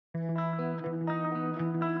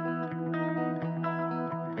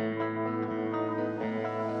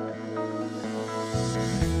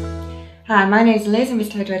Hi, my name is Liz. I'm a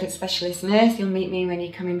Orthopaedics specialist nurse. You'll meet me when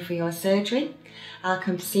you come in for your surgery. I'll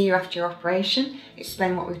come to see you after your operation,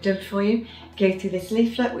 explain what we've done for you, go through this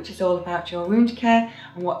leaflet which is all about your wound care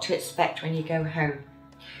and what to expect when you go home.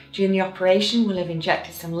 During the operation, we'll have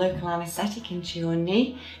injected some local anaesthetic into your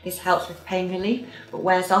knee. This helps with pain relief but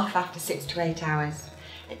wears off after 6 to 8 hours.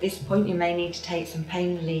 At this point you may need to take some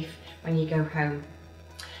pain relief when you go home.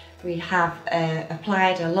 We have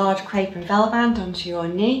applied a large crepe and Velband onto your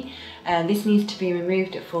knee. This needs to be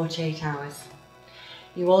removed at 48 hours.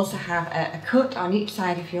 You also have a cut on each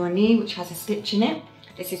side of your knee which has a stitch in it.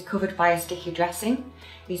 This is covered by a sticky dressing.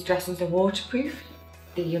 These dressings are waterproof.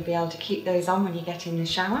 You'll be able to keep those on when you get in the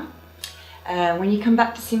shower. When you come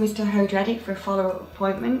back to see Mr. Orthopaedics for a follow-up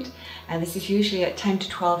appointment, this is usually at 10 to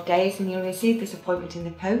 12 days and you'll receive this appointment in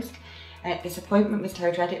the post. At this appointment, Mr.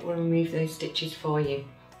 Orthopaedics will remove those stitches for you.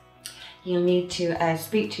 You'll need to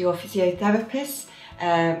speak to your physiotherapist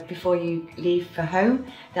before you leave for home.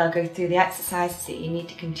 They'll go through the exercises that you need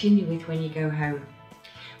to continue with when you go home.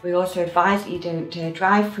 We also advise that you don't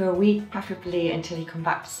drive for a week, preferably until you come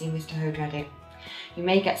back to see Mr. Orthopaedics. You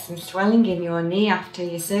may get some swelling in your knee after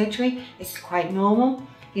your surgery. This is quite normal.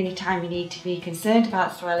 The only time you need to be concerned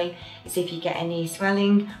about swelling is if you get any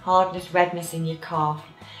swelling, hardness, redness in your calf.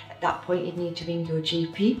 At that point you'd need to ring your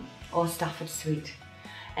GP or Stafford Suite.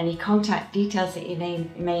 Any contact details that you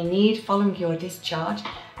may need following your discharge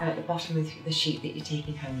are at the bottom of the sheet that you're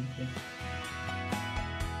taking home with you.